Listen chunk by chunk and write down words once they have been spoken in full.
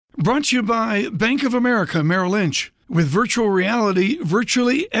Brought to you by Bank of America Merrill Lynch. With virtual reality,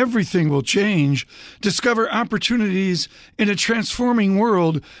 virtually everything will change. Discover opportunities in a transforming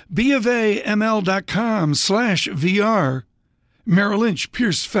world. BofAML.com/VR. Merrill Lynch,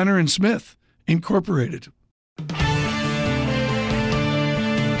 Pierce, Fenner & Smith, Incorporated.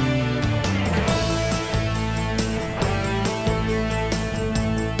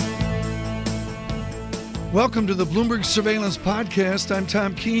 Welcome to the Bloomberg Surveillance Podcast. I'm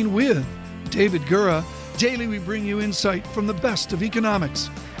Tom Keene with David Gura. Daily, we bring you insight from the best of economics,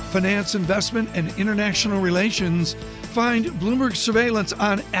 finance, investment, and international relations. Find Bloomberg Surveillance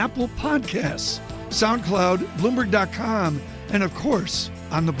on Apple Podcasts, SoundCloud, Bloomberg.com, and of course,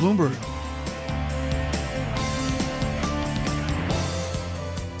 on the Bloomberg.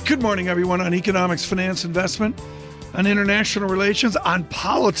 Good morning, everyone, on economics, finance, investment, on international relations, on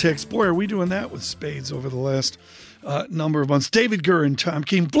politics. Boy, are we doing that with spades over the last number of months. David Gura and Tom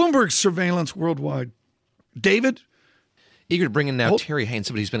Keene, Bloomberg Surveillance Worldwide. David? Eager to bring in now Terry Haines,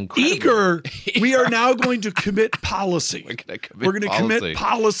 somebody who's been incredibly... Eager! We are now going to commit policy. We're going to commit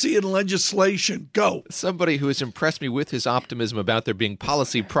policy and legislation. Go. Somebody who has impressed me with his optimism about there being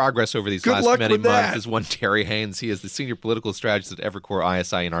policy progress over these last many months is one Terry Haines. He is the senior political strategist at Evercore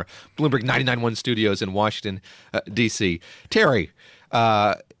ISI in our Bloomberg 99.1 studios in Washington, D.C. Terry,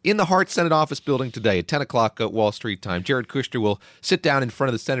 in the Hart Senate office building today at 10 o'clock Wall Street time, Jared Kushner will sit down in front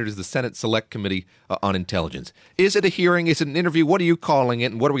of the senators of the Senate Select Committee on Intelligence. Is it a hearing? Is it an interview? What are you calling it?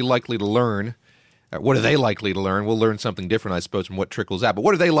 And what are we likely to learn? What are they likely to learn? We'll learn something different, I suppose, from what trickles out. But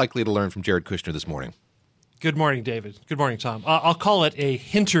what are they likely to learn from Jared Kushner this morning? Good morning, David. Good morning, Tom. I'll call it a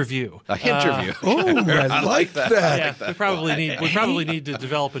hinterview. A hinterview. I like that. Yeah, we probably need to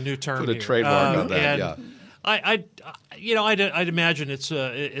develop a new term. Put a trademark on that. Yeah. I'd imagine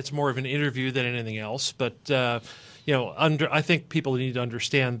it's more of an interview than anything else, but I think people need to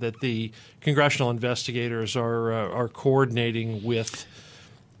understand that the congressional investigators are coordinating with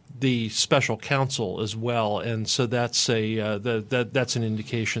the special counsel as well, and so that's that's an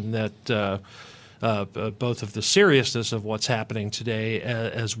indication that both of the seriousness of what's happening today,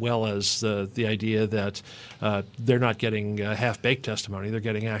 as well as the idea that they're not getting half-baked testimony. They're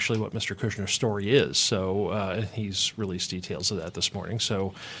getting actually what Mr. Kushner's story is. So he's released details of that this morning,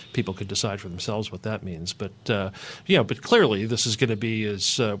 so people could decide for themselves what that means. But but clearly this is going to be,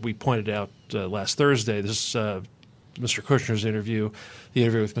 as we pointed out last Thursday, this Mr. Kushner's interview, the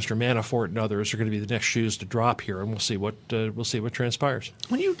interview with Mr. Manafort and others are going to be the next shoes to drop here, and we'll see what transpires.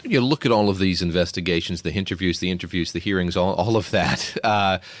 When you look at all of these investigations, the interviews, the hearings, all of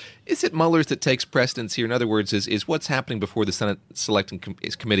that, is it Mueller's that takes precedence here? In other words, is what's happening before the Senate Select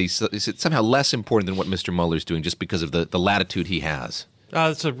Committee, is it somehow less important than what Mr. Mueller's doing just because of the latitude he has?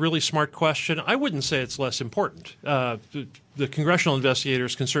 It's a really smart question. I wouldn't say it's less important. The congressional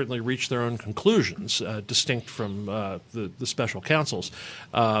investigators can certainly reach their own conclusions, distinct from the special counsels,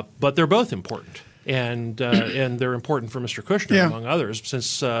 but they're both important. And they're important for Mr. Kushner, among others,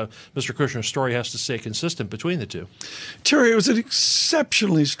 since Mr. Kushner's story has to stay consistent between the two. Terry, it was an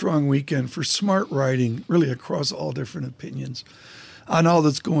exceptionally strong weekend for smart writing, really across all different opinions on all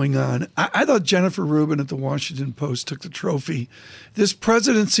that's going on. I thought Jennifer Rubin at the Washington Post took the trophy. This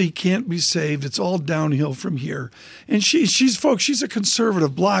presidency can't be saved. It's all downhill from here. And she's a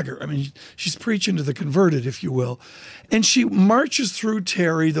conservative blogger. I mean, she's preaching to the converted, if you will. And she marches through,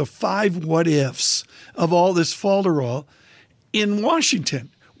 Terry, the 5 what-ifs of all this falderall in Washington.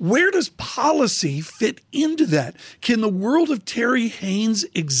 Where does policy fit into that? Can the world of Terry Haines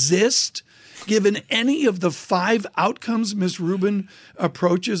exist given any of the 5 outcomes Ms. Rubin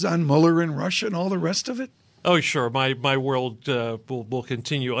approaches on Mueller and Russia and all the rest of it? Oh, sure. My world will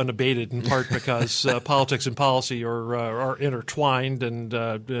continue unabated, in part because politics and policy are intertwined,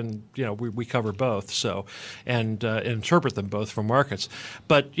 and we cover both, so and interpret them both from markets.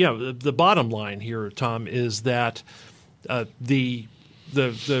 But the bottom line here, Tom, is that the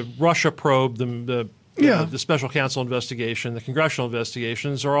Russia probe, the special counsel investigation, the congressional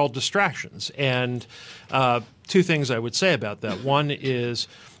investigations are all distractions. And 2 things I would say about that. One is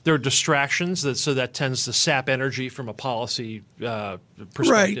there are distractions, so that tends to sap energy from a policy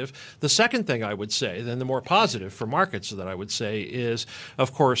perspective. Right. The second thing I would say, then the more positive for markets that I would say is,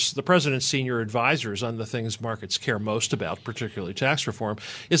 of course, the president's senior advisors on the things markets care most about, particularly tax reform,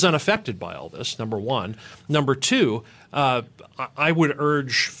 is unaffected by all this, number one. Number two, I would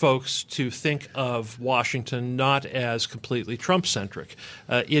urge folks to think of Washington not as completely Trump-centric.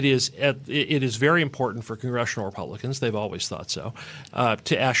 It is very important for congressional Republicans, they've always thought so,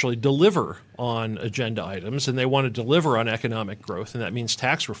 to actually deliver on agenda items, and they want to deliver on economic growth, and that means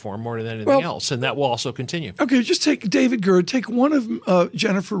tax reform more than anything else, and that will also continue. Okay, just take David Gura, take one of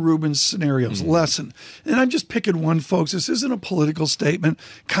Jennifer Rubin's scenarios, lesson, and I'm just picking one, folks. This isn't a political statement.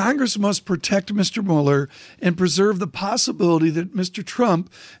 Congress must protect Mr. Mueller and preserve the possibility that Mr. Trump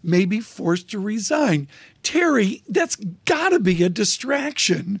may be forced to resign. Terry, that's got to be a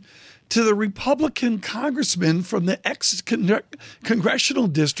distraction to the Republican congressman from the congressional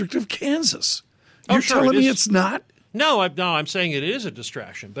district of Kansas. You're telling me it's not? No, I'm saying it is a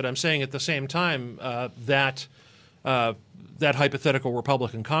distraction, but I'm saying at the same time that hypothetical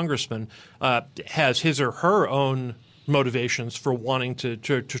Republican congressman has his or her own motivations for wanting to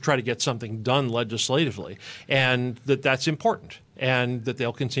try to get something done legislatively, and that's important, and that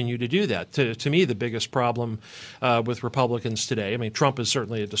they'll continue to do that. To me, the biggest problem with Republicans today, I mean, Trump is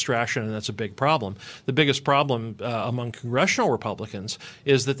certainly a distraction, and that's a big problem. The biggest problem among congressional Republicans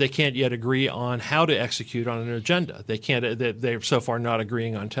is that they can't yet agree on how to execute on an agenda. They can't. They're so far not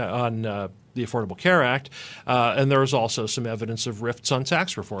agreeing on the Affordable Care Act, and there is also some evidence of rifts on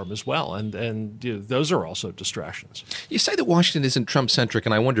tax reform as well, and those are also distractions. You say that Washington isn't Trump-centric,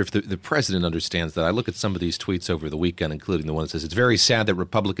 and I wonder if the president understands that. I look at some of these tweets over the weekend, including the one that says, "It's very sad that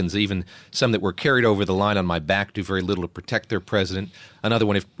Republicans, even some that were carried over the line on my back, do very little to protect their president." Another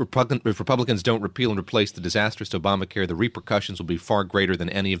one, if Republicans don't repeal and replace the disastrous Obamacare, the repercussions will be far greater than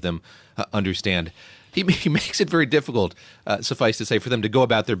any of them understand. He makes it very difficult, suffice to say, for them to go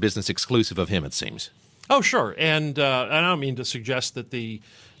about their business exclusive of him, it seems. Oh, sure. And I don't mean to suggest that the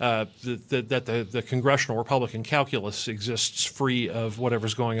congressional Republican calculus exists free of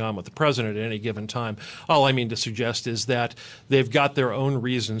whatever's going on with the president at any given time. All I mean to suggest is that they've got their own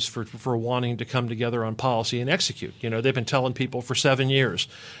reasons for wanting to come together on policy and execute. They've been telling people for 7 years,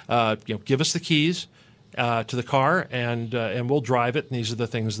 give us the keys to the car, and we'll drive it, and these are the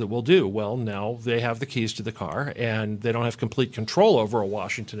things that we'll do. Well, now they have the keys to the car, and they don't have complete control over a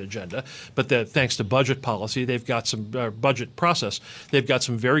Washington agenda, but that thanks to budget policy, they've got some budget process. They've got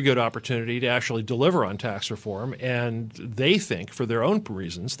some very good opportunity to actually deliver on tax reform, and they think, for their own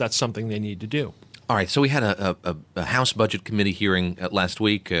reasons, that's something they need to do. All right, so we had a House Budget Committee hearing last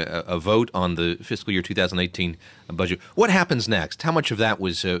week, a vote on the fiscal year 2018 budget. What happens next? How much of that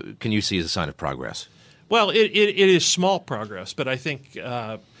can you see as a sign of progress? Well, it is small progress, but I think,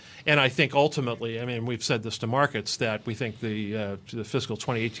 and I think ultimately, I mean, we've said this to markets that we think the fiscal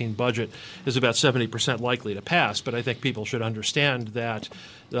 2018 budget is about 70% likely to pass. But I think people should understand that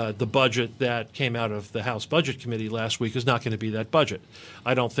the budget that came out of the House Budget Committee last week is not going to be that budget.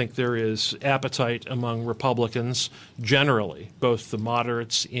 I don't think there is appetite among Republicans generally, both the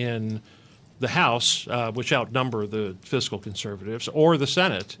moderates in the House, which outnumber the fiscal conservatives, or the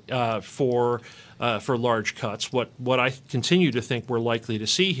Senate for large cuts. What I continue to think we're likely to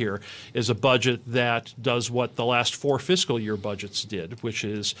see here is a budget that does what the last 4 fiscal year budgets did, which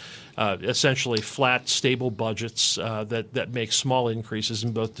is essentially flat, stable budgets that make small increases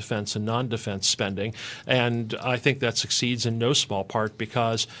in both defense and non-defense spending. And I think that succeeds in no small part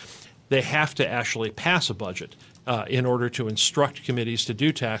because they have to actually pass a budget in order to instruct committees to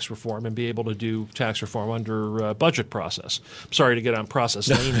do tax reform and be able to do tax reform under budget process. I'm sorry to get on process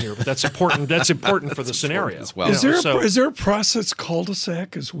lane here, but that's important. That's important for the scenario as well. Is there a process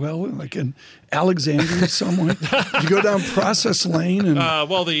cul-de-sac as well, like in Alexandria somewhere? You go down process lane and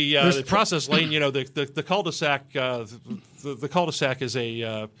the process lane. The cul-de-sac. The cul-de-sac is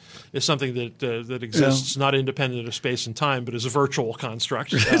something that exists not independent of space and time, but is a virtual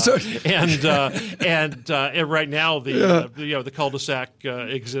construct. And right now the cul-de-sac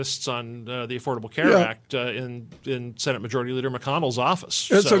exists on the Affordable Care Act in Senate Majority Leader McConnell's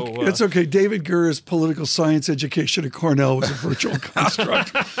office. It's okay. David Gura's political science education at Cornell was a virtual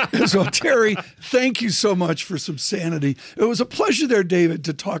construct. So Terry, thank you so much for some sanity. It was a pleasure there, David,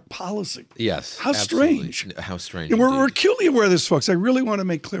 to talk policy. Yes. How absolutely. strange. How strange. And we're acutely aware of this, folks. I really want to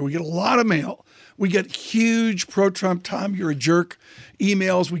make clear. We get a lot of mail. We get huge pro-Trump, Tom, you're a jerk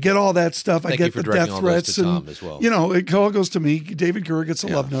emails. We get all that stuff. Thank I get you for the death threats. To Tom as well. It all goes to me. David Gura gets the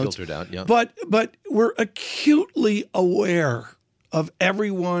love notes. Filtered out, yeah. But we're acutely aware of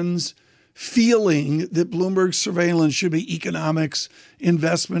everyone's feeling that Bloomberg's surveillance should be economics,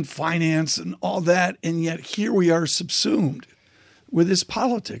 investment, finance, and all that. And yet here we are subsumed with this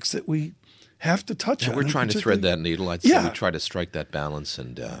politics that we have to touch on. We're trying to thread that needle. I'd say we try to strike that balance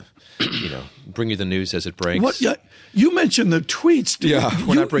and, bring you the news as it breaks. You mentioned the tweets.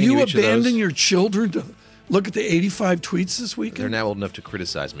 We're not bringing you each of those. You abandon your children to look at the 85 tweets this weekend? They're now old enough to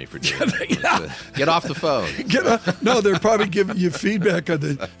criticize me for doing that. Get off the phone. No, they're probably giving you feedback on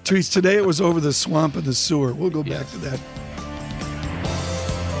the tweets. Today it was over the swamp and the sewer. We'll go back to that.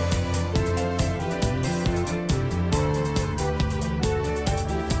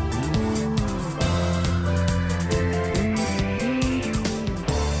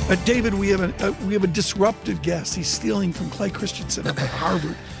 David, we have a disruptive guest. He's stealing from Clay Christensen up at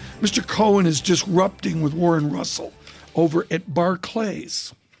Harvard. Mr. Cohen is disrupting with Warren Russell over at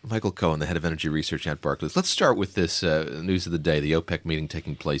Barclays. Michael Cohen, the head of energy research at Barclays. Let's start with this news of the day, the OPEC meeting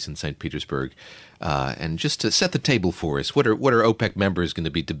taking place in St. Petersburg. And just to set the table for us, what are OPEC members going to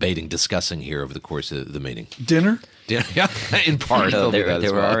be debating, discussing here over the course of the meeting? Dinner? Yeah, in part. No,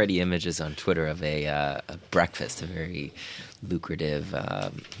 there were already images on Twitter of a breakfast, a very lucrative,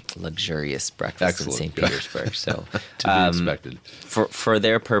 luxurious breakfast in St. Petersburg. So to be expected. For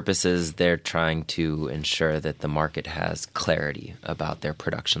their purposes, they're trying to ensure that the market has clarity about their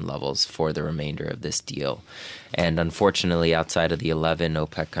production levels for the remainder of this deal. And unfortunately, outside of the 11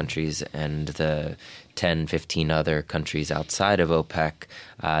 OPEC countries and the 10, 15 other countries outside of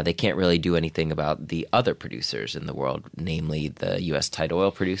OPEC, they can't really do anything about the other producers in the world, namely the U.S. tight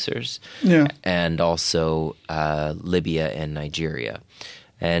oil producers and also Libya and Nigeria.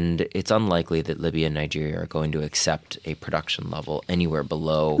 And it's unlikely that Libya and Nigeria are going to accept a production level anywhere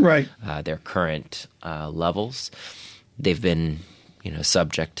below their current levels. They've been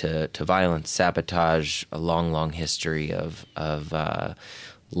subject to violence, sabotage, a long history of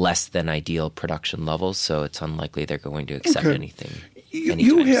less than ideal production levels, so it's unlikely they're going to accept anything.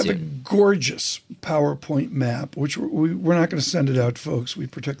 You have a gorgeous PowerPoint map, which we're not going to send it out, folks. We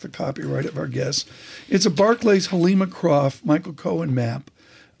protect the copyright of our guests. It's a Barclays Halima Croft, Michael Cohen map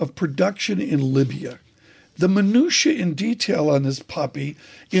of production in Libya. The minutia in detail on this puppy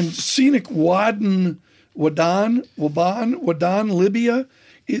in scenic Wadan, Libya.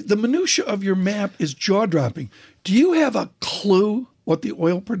 The minutia of your map is jaw-dropping. Do you have a clue what the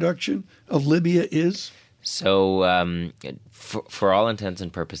oil production of Libya is? So for all intents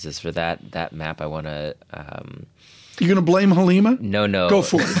and purposes, for that map, I want to... You're going to blame Halima? No. Go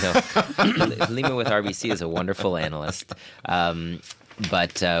for it. No. Halima with RBC is a wonderful analyst.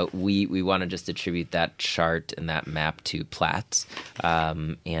 But we want to just attribute that chart and that map to Platts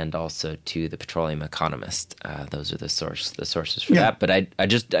and also to the Petroleum Economist. Those are the sources for that. But I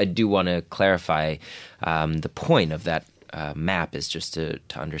do want to clarify the point of that map is just to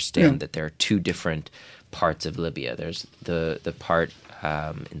understand that there are two different parts of Libya. There's the part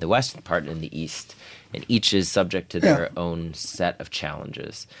in the west and part in the east, and each is subject to their own set of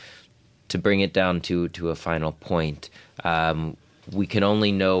challenges. To bring it down to a final point, we can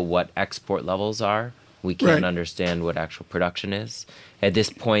only know what export levels are. We can't understand what actual production is. At this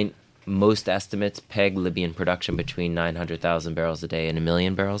point, most estimates peg Libyan production between 900,000 barrels a day and 1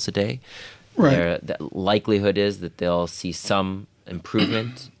 million barrels a day. The likelihood is that they'll see some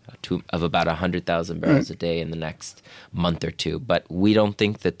improvement of about 100,000 barrels a day in the next month or two. But we don't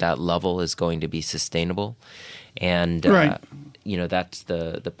think that level is going to be sustainable. And that's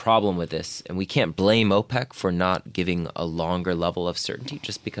the problem with this. And we can't blame OPEC for not giving a longer level of certainty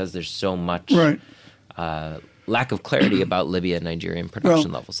just because there's so much lack of clarity about Libya and Nigerian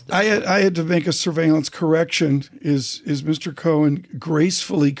production levels. I had to make a surveillance correction. Is Mr. Cohen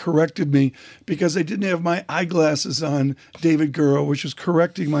gracefully corrected me because I didn't have my eyeglasses on, David Gurrow, which was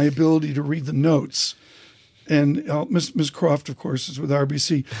correcting my ability to read the notes. And Ms. Croft, of course, is with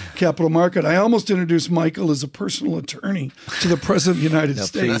RBC Capital Market. I almost introduced Michael as a personal attorney to the President of the United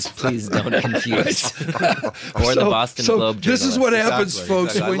States. Please don't confuse. Or the Boston Globe journalist. This is what happens,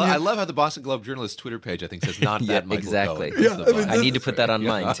 folks. Exactly. I love how the Boston Globe journalist Twitter page, I think, says not that Michael exactly. Cohen. I need to put that on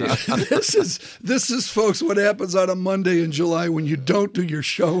mine, too. This is, folks, what happens on a Monday in July when you don't do your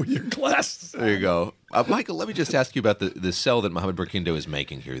show with your glasses. There you go. Michael, let me just ask you about the sell that Mohamed Burkindo is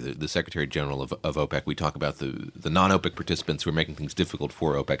making here, the Secretary General of OPEC. We talk about the non-OPEC participants who are making things difficult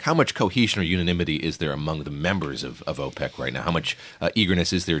for OPEC. How much cohesion or unanimity is there among the members of OPEC right now? How much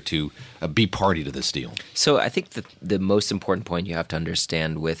eagerness is there to be party to this deal? So I think that the most important point you have to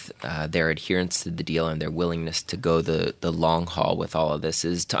understand with their adherence to the deal and their willingness to go the long haul with all of this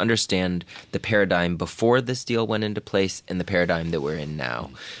is to understand the paradigm before this deal went into place and the paradigm that we're in now.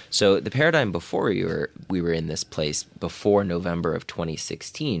 So the paradigm before we were in this place before November of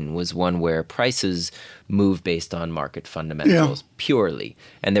 2016 was one where prices moved based on market fundamentals purely.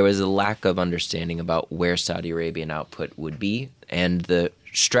 And there was a lack of understanding about where Saudi Arabian output would be. And the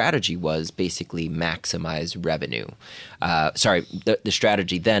strategy was basically maximize revenue. The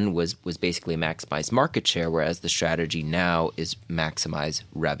strategy then was basically maximize market share, whereas the strategy now is maximize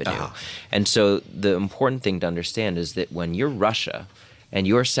revenue. And so the important thing to understand is that when you're Russia and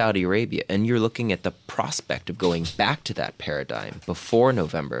you're Saudi Arabia, and you're looking at the prospect of going back to that paradigm before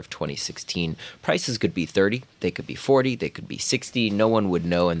November of 2016, prices could be 30, they could be 40, they could be 60, no one would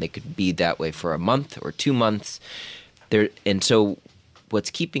know, and they could be that way for a month or 2 months. And so what's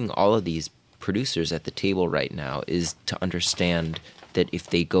keeping all of these producers at the table right now is to understand that if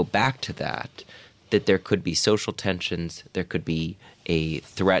they go back to that there could be social tensions, there could be a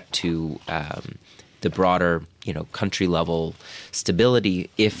threat to the broader, country level stability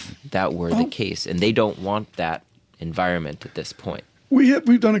if that were the case. And they don't want that environment at this point.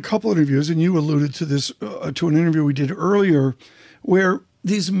 We've done a couple of interviews, and you alluded to this, to an interview we did earlier, where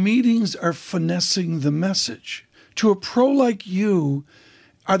these meetings are finessing the message. To a pro like you,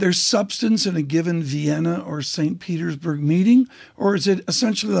 are there substance in a given Vienna or St. Petersburg meeting, or is it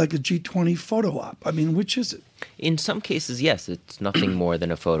essentially like a G20 photo op? I mean, which is it? In some cases, yes, it's nothing more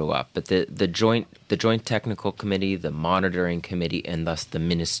than a photo op. But the joint technical committee, the monitoring committee, and thus the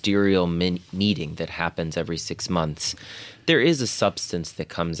ministerial meeting that happens every 6 months, there is a substance that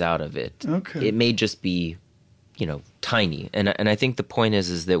comes out of it. Okay. It may just be, tiny. And I think the point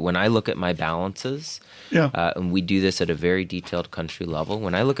is that when I look at my balances, and we do this at a very detailed country level,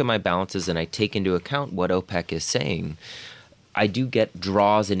 when I look at my balances and I take into account what OPEC is saying, I do get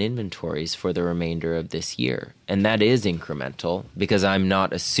draws in inventories for the remainder of this year. And that is incremental because I'm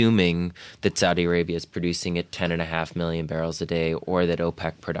not assuming that Saudi Arabia is producing at 10.5 million barrels a day or that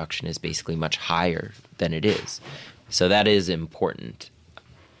OPEC production is basically much higher than it is. So that is important.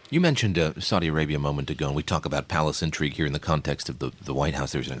 You mentioned Saudi Arabia a moment ago, and we talk about palace intrigue here in the context of the White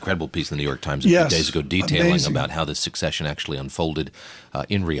House. There was an incredible piece in the New York Times a few days ago detailing about how the succession actually unfolded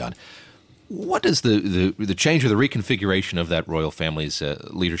in Riyadh. What does the change or the reconfiguration of that royal family's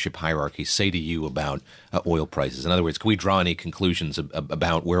leadership hierarchy say to you about oil prices? In other words, can we draw any conclusions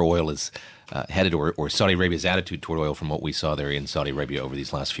about where oil is headed or Saudi Arabia's attitude toward oil from what we saw there in Saudi Arabia over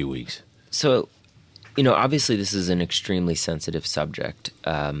these last few weeks? So, obviously this is an extremely sensitive subject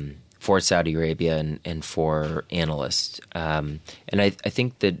for Saudi Arabia and for analysts. And I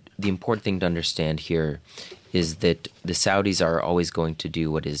think that the important thing to understand here is that the Saudis are always going to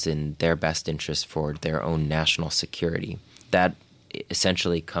do what is in their best interest for their own national security. That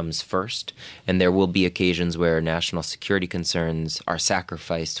essentially comes first, and there will be occasions where national security concerns are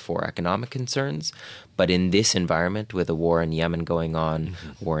sacrificed for economic concerns. But in this environment, with a war in Yemen going on,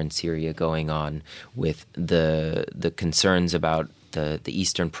 war in Syria going on, with the concerns about the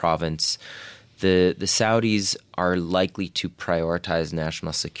eastern province, the Saudis are likely to prioritize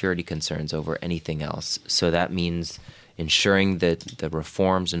national security concerns over anything else. So that means ensuring that the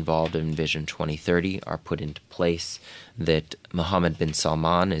reforms involved in Vision 2030 are put into place, that Mohammed bin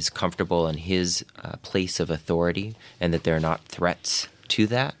Salman is comfortable in his place of authority, and that there are not threats to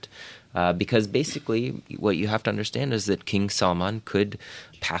that. Because basically what you have to understand is that King Salman could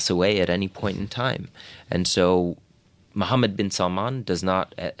pass away at any point in time. And so Mohammed bin Salman does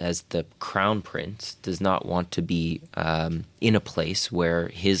not, as the crown prince, does not want to be in a place where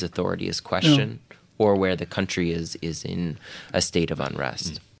his authority is questioned or where the country is in a state of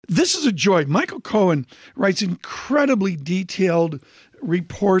unrest. This is a joy. Michael Cohen writes incredibly detailed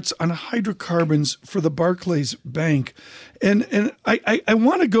reports on hydrocarbons for the Barclays Bank. And I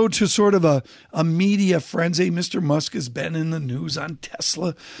want to go to sort of a media frenzy. Mr. Musk has been in the news on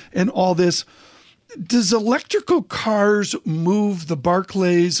Tesla and all this. Does electrical cars move the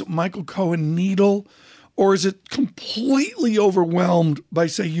Barclays Michael Cohen needle, or is it completely overwhelmed by,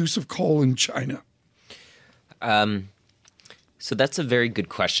 say, use of coal in China? So that's a very good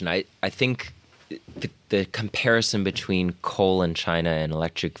question. I think the comparison between coal in China and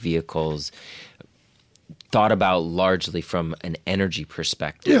electric vehicles, thought about largely from an energy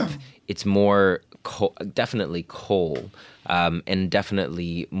perspective, it's more definitely coal, and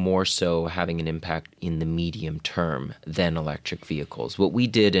definitely more so having an impact in the medium term than electric vehicles. What we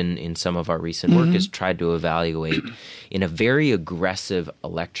did in some of our recent work is tried to evaluate in a very aggressive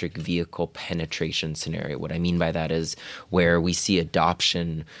electric vehicle penetration scenario. What I mean by that is where we see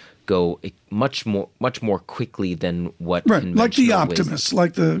adoption go much more quickly than what like the optimists,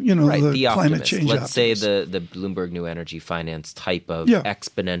 like the the climate change. Let's say the Bloomberg New Energy Finance type of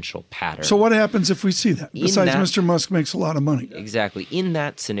exponential pattern. So what happens if we see that? Besides, Mr. Musk makes a lot of money. Exactly. In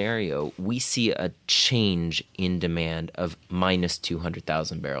that scenario, we see a change in demand of minus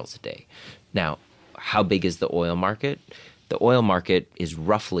 200,000 barrels a day. Now, how big is the oil market? The oil market is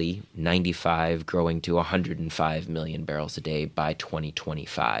roughly 95 growing to 105 million barrels a day by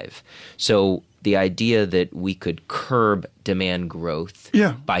 2025. So the idea that we could curb demand growth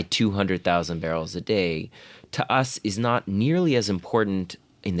by 200,000 barrels a day to us is not nearly as important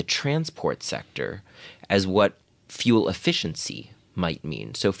in the transport sector as what fuel efficiency might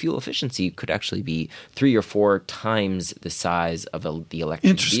mean. So fuel efficiency could actually be 3 or 4 times the size of the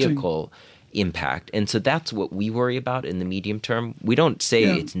electric vehicle impact. And so that's what we worry about in the medium term. We don't say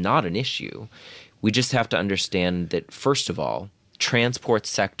it's not an issue. We just have to understand that, first of all, transport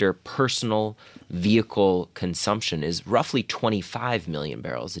sector personal vehicle consumption is roughly 25 million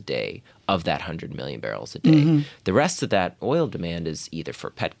barrels a day of that 100 million barrels a day. Mm-hmm. The rest of that oil demand is either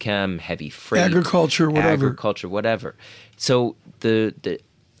for petchem, heavy freight, agriculture, whatever. So the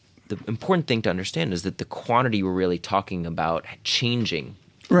important thing to understand is that the quantity we're really talking about changing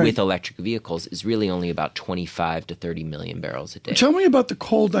with electric vehicles is really only about 25 to 30 million barrels a day. Tell me about the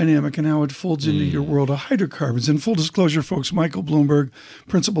coal dynamic and how it folds into your world of hydrocarbons. In full disclosure, folks, Michael Bloomberg,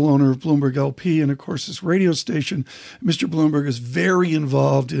 principal owner of Bloomberg LP, and of course this radio station, Mr. Bloomberg is very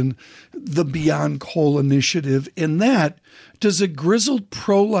involved in the Beyond Coal initiative. In that, does a grizzled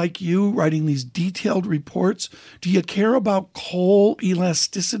pro like you writing these detailed reports, do you care about coal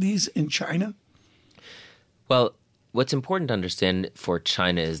elasticities in China? Well, what's important to understand for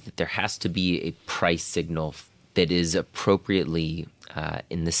China is that there has to be a price signal that is appropriately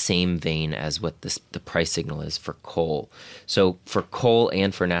in the same vein as what the price signal is for coal. So for coal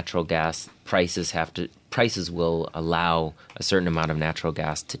and for natural gas, prices will allow a certain amount of natural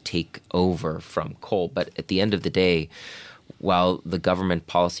gas to take over from coal. But at the end of the day, while the government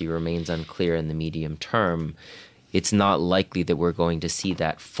policy remains unclear in the medium term, it's not likely that we're going to see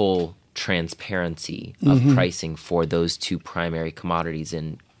that full transparency of pricing for those two primary commodities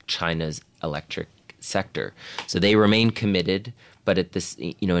in China's electric sector. So they remain committed, but at this,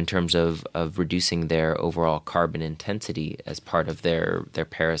 in terms of reducing their overall carbon intensity as part of their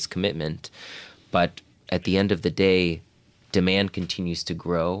Paris commitment. But at the end of the day, demand continues to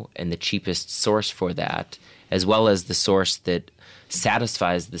grow, and the cheapest source for that, as well as the source that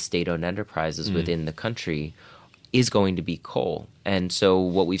satisfies the state-owned enterprises within the country, is going to be coal. And so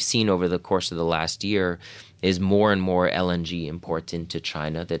what we've seen over the course of the last year is more and more LNG imports into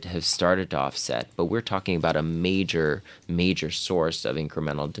China that have started to offset. But we're talking about a major, major source of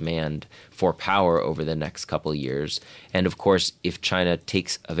incremental demand for power over the next couple of years. And of course, if China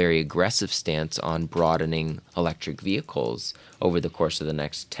takes a very aggressive stance on broadening electric vehicles over the course of the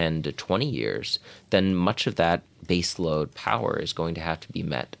next 10 to 20 years, then much of that baseload power is going to have to be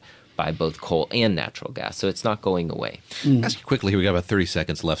met by both coal and natural gas. So it's not going away. Ask you quickly, we got about 30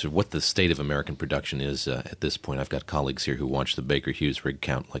 seconds left, of what the state of American production is at this point. I've got colleagues here who watch the Baker Hughes rig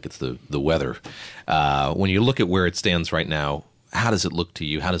count like it's the weather. When you look at where it stands right now, how does it look to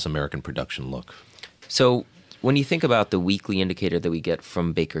you? How does American production look? So when you think about the weekly indicator that we get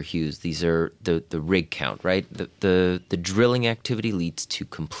from Baker Hughes, these are the rig count, right? The drilling activity leads to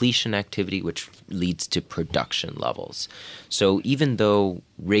completion activity, which leads to production levels. So even though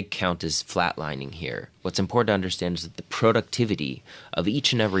rig count is flatlining here, what's important to understand is that the productivity of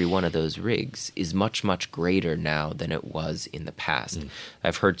each and every one of those rigs is much, much greater now than it was in the past.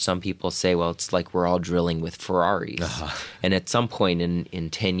 I've heard some people say, well, it's like we're all drilling with Ferraris. And at some point in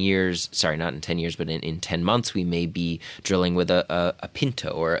 10 years, sorry, not in 10 years, but in 10 months, we may be drilling with a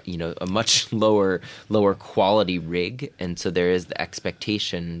Pinto or, a much lower quality rig. And so there is the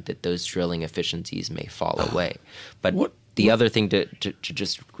expectation that those drilling efficiencies may fall away. But the other thing to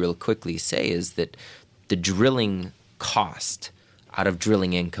just real quickly say is that the drilling cost out of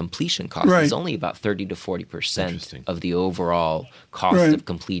drilling and completion cost is only about 30 to 40% of the overall cost of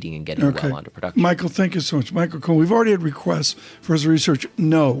completing and getting well onto production. Michael, thank you so much. Michael Cohen, we've already had requests for his research.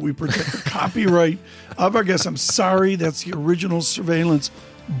 No, we protect the copyright of our guests. I'm sorry, that's the original surveillance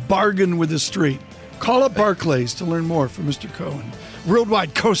bargain with the street. Call up Barclays to learn more from Mr. Cohen.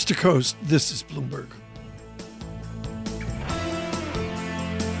 Worldwide, coast to coast, this is Bloomberg.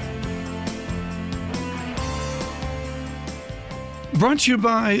 Brought to you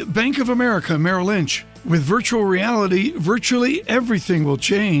by Bank of America Merrill Lynch. With virtual reality, virtually everything will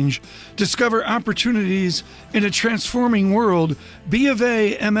change. Discover opportunities in a transforming world.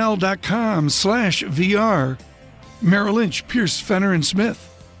 BofAML.com/VR. Merrill Lynch, Pierce, Fenner & Smith,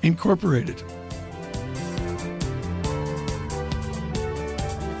 Incorporated.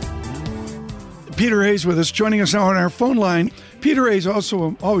 Peter Haines with us, joining us now on our phone line. Peter Haines,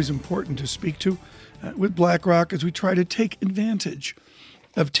 also always important to speak to with BlackRock as we try to take advantage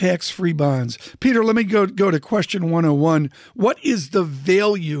of tax-free bonds. Peter, let me go to question 101. What is the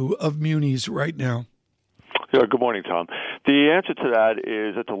value of munis right now? Yeah, good morning, Tom. The answer to that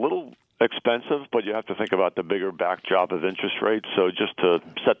is it's a little expensive, but you have to think about the bigger backdrop of interest rates. So just to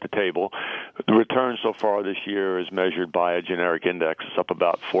set the table, the return so far this year is measured by a generic index. It's up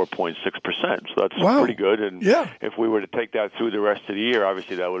about 4.6%. So that's pretty good. And if we were to take that through the rest of the year,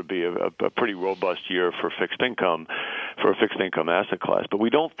 obviously that would be a pretty robust year for fixed income. for a fixed income asset class. But we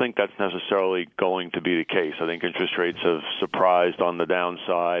don't think that's necessarily going to be the case. I think interest rates have surprised on the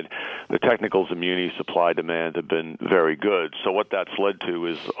downside. The technicals of muni supply demand have been very good. So what that's led to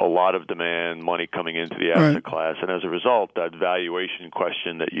is a lot of demand, money coming into the asset class. And as a result, that valuation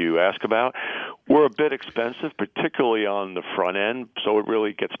question that you ask about, we're a bit expensive, particularly on the front end. So it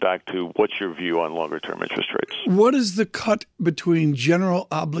really gets back to what's your view on longer-term interest rates. What is the cut between general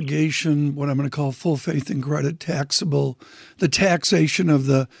obligation, what I'm going to call full faith and credit taxable, the taxation of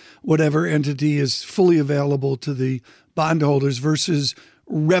the whatever entity is fully available to the bondholders versus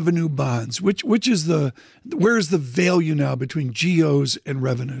revenue bonds? Which is where is the value now between GOs and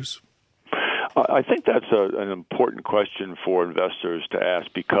revenues? I think that's an important question for investors to ask,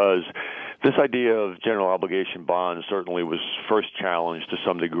 because this idea of general obligation bonds certainly was first challenged to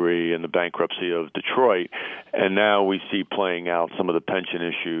some degree in the bankruptcy of Detroit, and now we see playing out some of the pension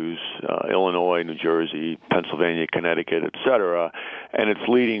issues, Illinois, New Jersey, Pennsylvania, Connecticut, et cetera, and it's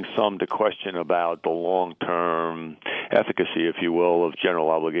leading some to question about the long-term efficacy, if you will, of general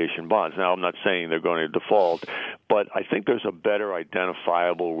obligation bonds. Now, I'm not saying they're going to default, but I think there's a better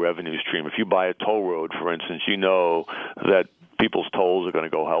identifiable revenue stream. If you buy a toll road, for instance, you know that people's tolls are going to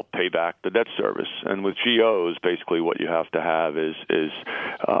go help pay back the debt service. And with GOs, basically what you have to have is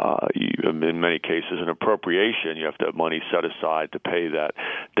in many cases, an appropriation. You have to have money set aside to pay that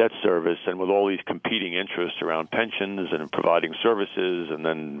debt service. And with all these competing interests around pensions and providing services and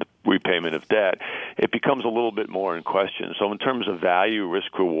then the repayment of debt, it becomes a little bit more in question. So in terms of value,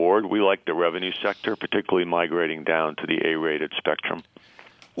 risk, reward, we like the revenue sector, particularly migrating down to the A-rated spectrum.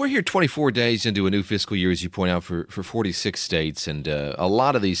 We're here 24 days into a new fiscal year, as you point out, for 46 states, and a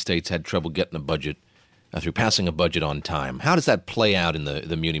lot of these states had trouble getting a budget through passing a budget on time. How does that play out in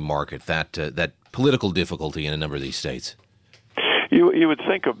the muni market, that political difficulty in a number of these states? You would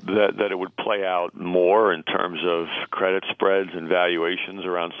think of that it would play out more in terms of credit spreads and valuations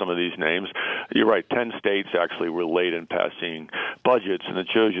around some of these names. You're right, 10 states actually were late in passing budgets, and it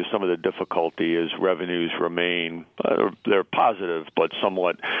shows you some of the difficulty as revenues remain, they're positive but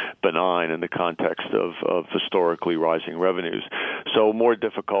somewhat benign in the context of historically rising revenues. So more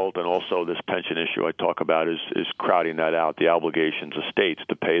difficult, and also this pension issue I talk about is crowding that out. The obligations of states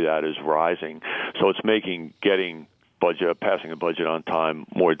to pay that is rising. So it's making passing a budget on time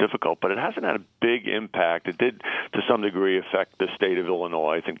more difficult, but it hasn't had a big impact. It did, to some degree, affect the state of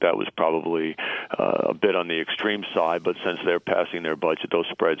Illinois. I think that was probably a bit on the extreme side, but since they're passing their budget, those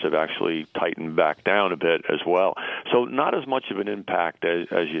spreads have actually tightened back down a bit as well. So not as much of an impact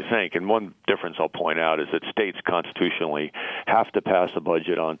as you think. And one difference I'll point out is that states constitutionally have to pass a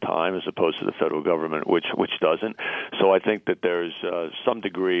budget on time as opposed to the federal government, which doesn't. So I think that there's some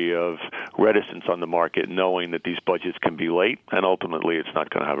degree of reticence on the market knowing that these budgets can be late, and ultimately it's not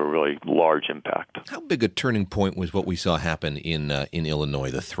going to have a really large impact. How big a turning point was what we saw happen in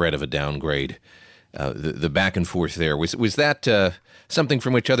Illinois, the threat of a downgrade, the back and forth there? Was that something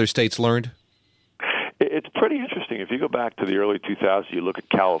from which other states learned? It's pretty interesting. If you go back to the early 2000s, you look at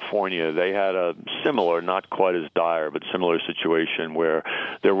California, they had a similar, not quite as dire, but similar situation where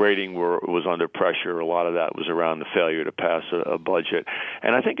their rating was under pressure. A lot of that was around the failure to pass a budget.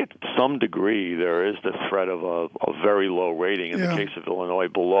 And I think at some degree there is the threat of a very low rating. In the case of Illinois,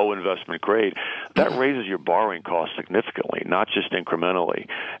 below investment grade, that raises your borrowing costs significantly, not just incrementally.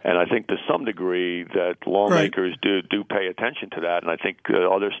 And I think to some degree that lawmakers do pay attention to that, and I think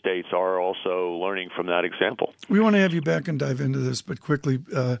other states are also learning from that example. We want to have you back and dive into this, but quickly,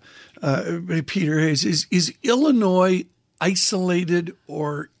 Peter Haines, is Illinois isolated,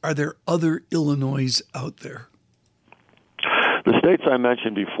 or are there other Illinois out there? The states I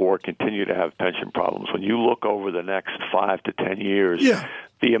mentioned before continue to have pension problems. When you look over the next 5 to 10 years,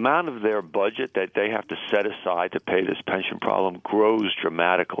 the amount of their budget that they have to set aside to pay this pension problem grows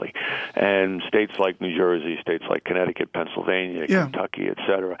dramatically. And states like New Jersey, states like Connecticut, Pennsylvania, Kentucky, et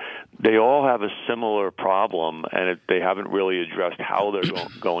cetera, they all have a similar problem, and they haven't really addressed how they're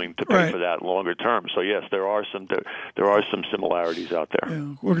going to pay for that longer term. So yes, there are some similarities out there.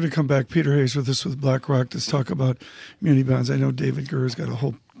 Yeah. We're going to come back. Peter Haines with us with BlackRock. Let's talk about muni bonds. I know David Gurr's got a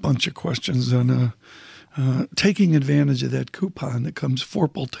whole bunch of questions on taking advantage of that coupon that comes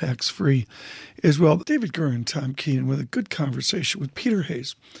Forpal tax-free as well. David Gurr and Tom Keenan with a good conversation with Peter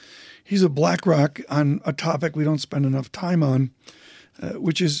Haines. He's a BlackRock on a topic we don't spend enough time on,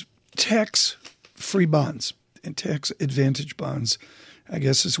 which is tax-free bonds and tax advantage bonds, I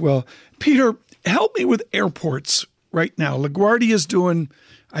guess, as well. Peter, help me with airports right now. LaGuardia is doing,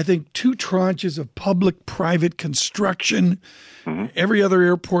 I think, 2 tranches of public-private construction. Mm-hmm. Every other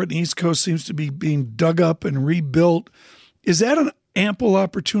airport in the East Coast seems to be being dug up and rebuilt. Is that an ample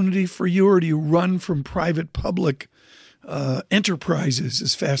opportunity for you, or do you run from private-public enterprises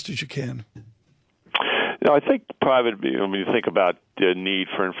as fast as you can? I think private, when you think about the need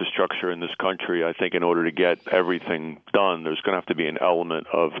for infrastructure in this country, I think in order to get everything done, there's going to have to be an element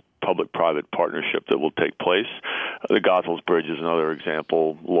of public-private partnership that will take place. The Goethals Bridge is another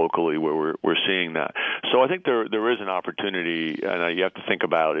example locally where we're seeing that. So I think there is an opportunity, and you have to think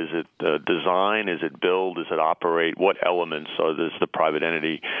about, is it design, is it build, is it operate, what elements is the private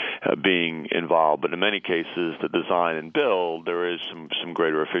entity being involved. But in many cases, the design and build, there is some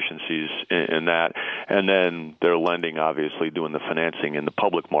greater efficiencies in that. And then they're lending, obviously, doing the financing in the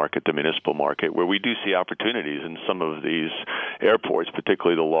public market, the municipal market, where we do see opportunities in some of these airports,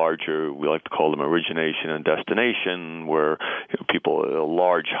 particularly the larger, we like to call them origination and destination, where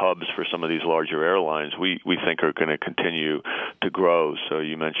large hubs for some of these larger airlines, we think are going to continue to grow. So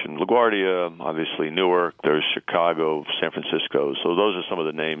you mentioned LaGuardia, obviously Newark, there's Chicago, San Francisco. So those are some of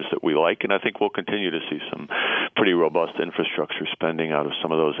the names that we like, and I think we'll continue to see some pretty robust infrastructure spending out of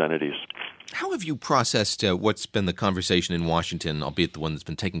some of those entities. How have you processed what's been the conversation in Washington, albeit the one that's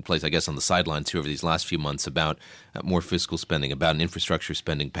been taking place, I guess, on the sidelines here over these last few months, about more fiscal spending, about an infrastructure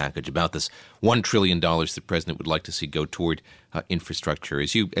spending package, about this $1 trillion the president would like to see go toward infrastructure?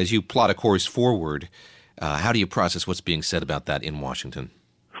 As you plot a course forward, how do you process what's being said about that in Washington?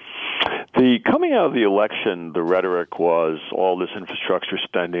 Coming out of the election, the rhetoric was all this infrastructure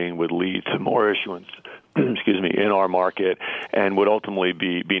spending would lead to more issuance in our market, and would ultimately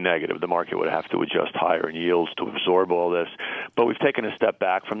be negative. The market would have to adjust higher in yields to absorb all this. But we've taken a step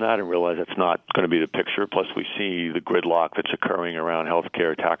back from that and realized that's not going to be the picture. Plus, we see the gridlock that's occurring around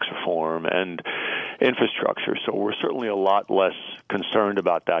healthcare, tax reform, and infrastructure. So we're certainly a lot less concerned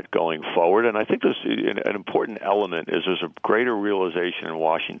about that going forward. And I think there's an important element is there's a greater realization in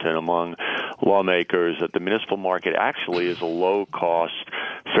Washington among lawmakers that the municipal market actually is a low-cost,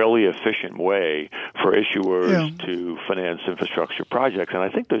 fairly efficient way for issuers to finance infrastructure projects. And I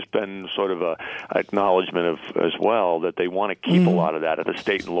think there's been sort of a acknowledgement of as well that they want to keep a lot of that at the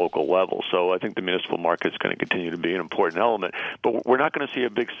state and local level. So I think the municipal market is going to continue to be an important element. But we're not going to see a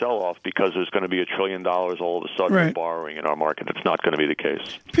big sell-off because there's going to be $1 trillion all of a sudden borrowing in our market. That's not going to be the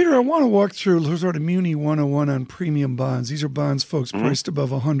case. Peter, I want to walk through sort of Muni 101 on premium bonds. These are bonds, folks, priced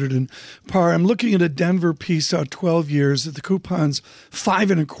above 100 in par. I'm looking at a Denver piece out 12 years at the coupon's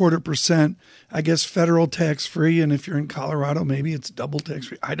 5.25%. I guess federal tax-free, and if you're in Colorado, maybe it's double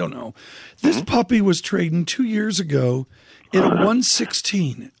tax-free. I don't know. This puppy was trading 2 years ago at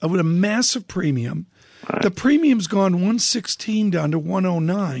 116 with a massive premium. The premium's gone 116 down to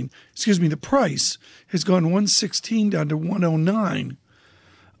 109. Excuse me, the price has gone 116 down to 109.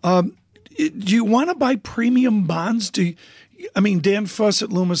 Do you want to buy premium bonds? Dan Fuss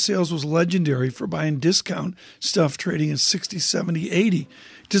at Luma Sales was legendary for buying discount stuff trading at 60, 70, 80.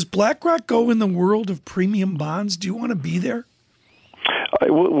 Does BlackRock go in the world of premium bonds? Do you want to be there?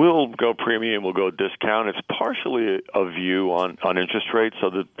 We'll go premium, we'll go discount. It's partially a view on interest rates. So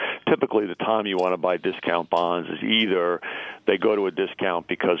typically the time you want to buy discount bonds is either they go to a discount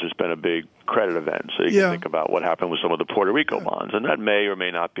because there's been a big credit event. So you can think about what happened with some of the Puerto Rico bonds, and that may or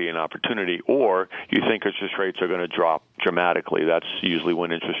may not be an opportunity. Or you think interest rates are going to drop dramatically. That's usually when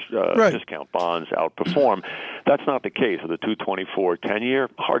discount bonds outperform. That's not the case. With the 224 10-year,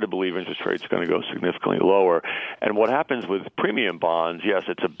 hard to believe interest rates are going to go significantly lower. And what happens with premium bonds, yes,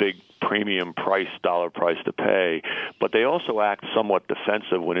 it's a big premium dollar price to pay, but they also act somewhat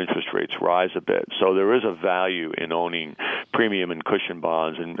defensive when interest rates rise a bit. So there is a value in owning premium and cushion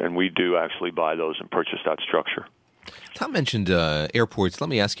bonds, and we do actually buy those and purchase that structure. Tom mentioned airports. Let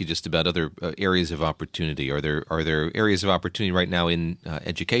me ask you just about other areas of opportunity. Are there areas of opportunity right now in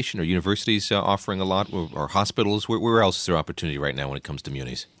education? Or universities offering a lot, or hospitals? Where else is there opportunity right now when it comes to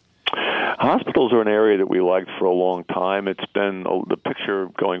munis? Hospitals are an area that we liked for a long time. It's been the picture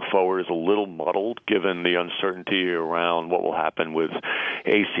going forward is a little muddled given the uncertainty around what will happen with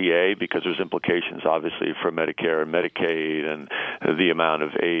ACA, because there's implications obviously for Medicare and Medicaid and the amount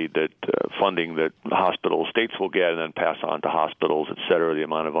of aid that funding that states will get and then pass on to hospitals, et cetera, the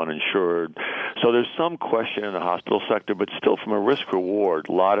amount of uninsured. So there's some question in the hospital sector, but still from a risk-reward,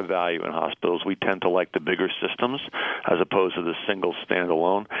 a lot of value in hospitals. We tend to like the bigger systems as opposed to the single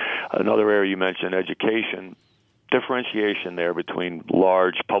standalone. Another area you mentioned, education. Differentiation there between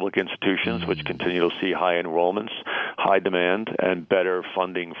large public institutions, which continue to see high enrollments, high demand, and better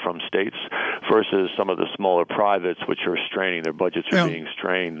funding from states, versus some of the smaller privates, which are straining. Their budgets are being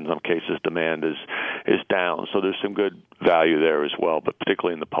strained. In some cases, demand is down. So there's some good value there as well, but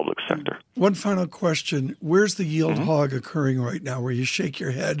particularly in the public sector. One final question. Where's the yield hog occurring right now, where you shake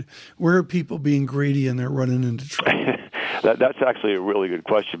your head? Where are people being greedy and they're running into trouble? That's actually a really good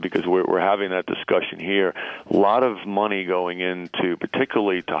question because we're having that discussion here. A lot of money going into,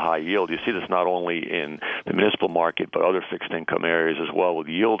 particularly to high yield. You see this not only in the municipal market, but other fixed income areas as well. With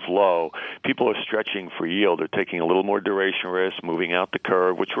yields low, people are stretching for yield. They're taking a little more duration risk, moving out the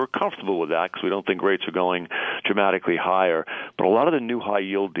curve, which we're comfortable with that because we don't think rates are going dramatically higher. But a lot of the new high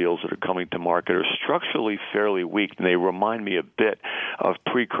yield deals that are coming to market are structurally fairly weak, and they remind me a bit of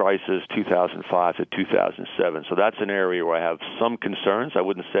pre-crisis 2005 to 2007. So that's an area where I have some concerns. I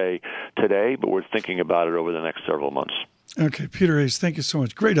wouldn't say today, but we're thinking about it over the next several months. Okay, Peter Hayes, thank you so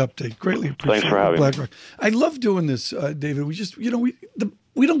much. Great update. Greatly appreciate it. Thanks for having me. I love doing this, David. We just, we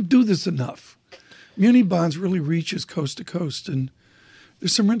don't do this enough. Muni bonds really reaches coast to coast, and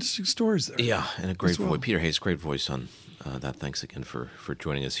there's some interesting stories there. Yeah, and a great voice. Peter Hayes, great voice on that. Thanks again for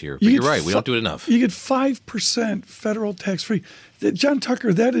joining us here. But you're right, we don't do it enough. You get 5% federal tax-free. John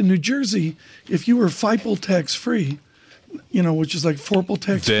Tucker, that in New Jersey, if you were FIPL tax-free, which is like FORPL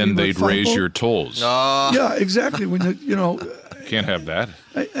tax-free. Then they'd raise your tolls. Yeah, exactly. When Can't have that.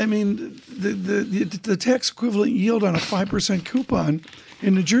 I mean, the tax equivalent yield on a 5% coupon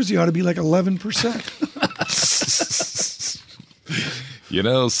in New Jersey ought to be like 11%.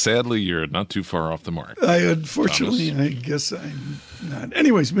 Sadly, you're not too far off the mark. Unfortunately, Thomas. I guess I'm not.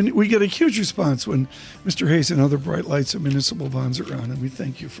 Anyways, we get a huge response when Mr. Hayes and other bright lights of municipal bonds are on, and we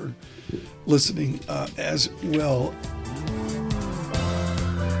thank you for listening as well.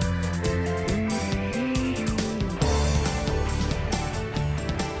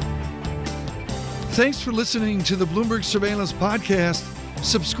 Thanks for listening to the Bloomberg Surveillance Podcast.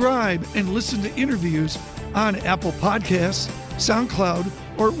 Subscribe and listen to interviews on Apple Podcasts, SoundCloud,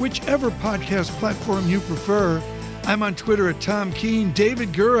 or whichever podcast platform you prefer. I'm on Twitter at Tom Keene. David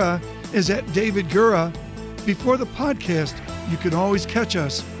Gura is at David Gura. Before the podcast, you can always catch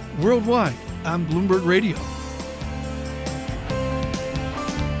us worldwide on Bloomberg Radio.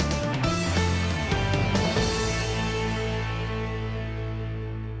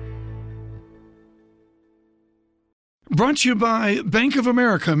 Brought to you by Bank of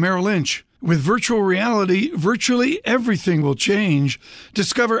America Merrill Lynch. With virtual reality, virtually everything will change.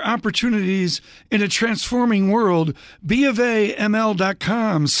 Discover opportunities in a transforming world.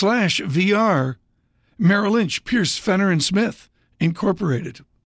 BofAML.com/VR. Merrill Lynch, Pierce, Fenner & Smith, Incorporated.